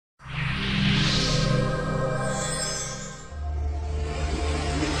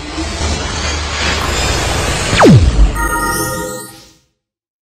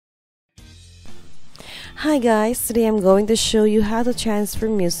Hi guys, today I'm going to show you how to transfer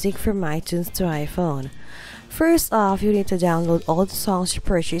music from iTunes to iPhone. First off, you need to download all the songs you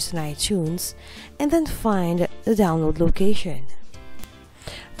purchased on iTunes and then find the download location.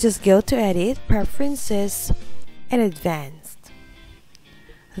 Just go to Edit, Preferences, and Advanced.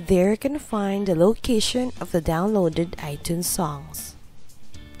 There you can find the location of the downloaded iTunes songs.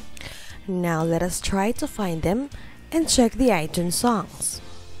 Now let us try to find them and check the iTunes songs.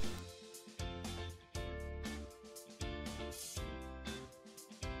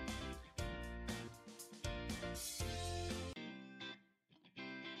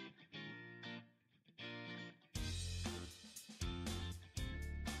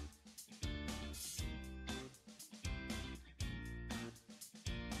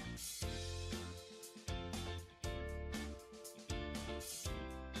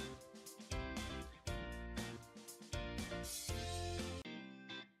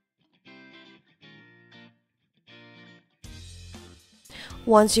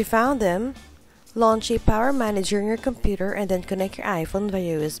 Once you found them, launch a Power Manager on your computer and then connect your iPhone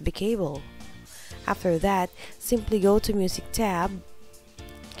via USB cable. After that, simply go to Music tab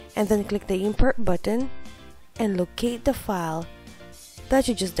and then click the Import button and locate the file that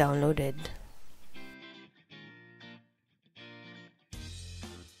you just downloaded.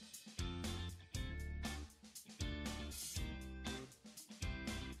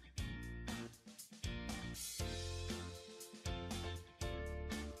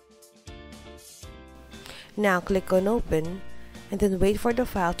 Now click on Open and then wait for the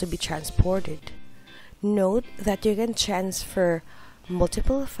file to be transported. Note that you can transfer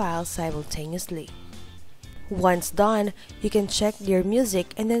multiple files simultaneously. Once done, you can check your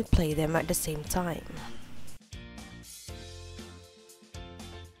music and then play them at the same time.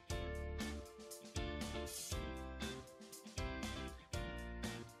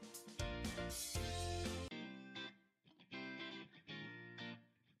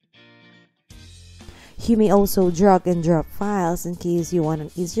 You may also drag and drop files in case you want an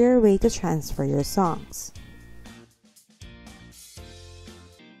easier way to transfer your songs.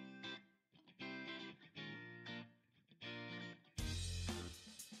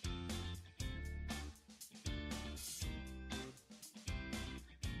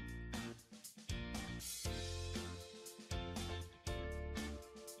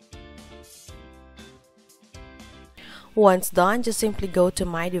 Once done, just simply go to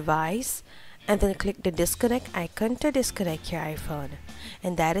My Device and then click the disconnect icon to disconnect your iPhone.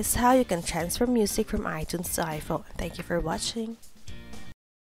 And that is how you can transfer music from iTunes to iPhone. Thank you for watching.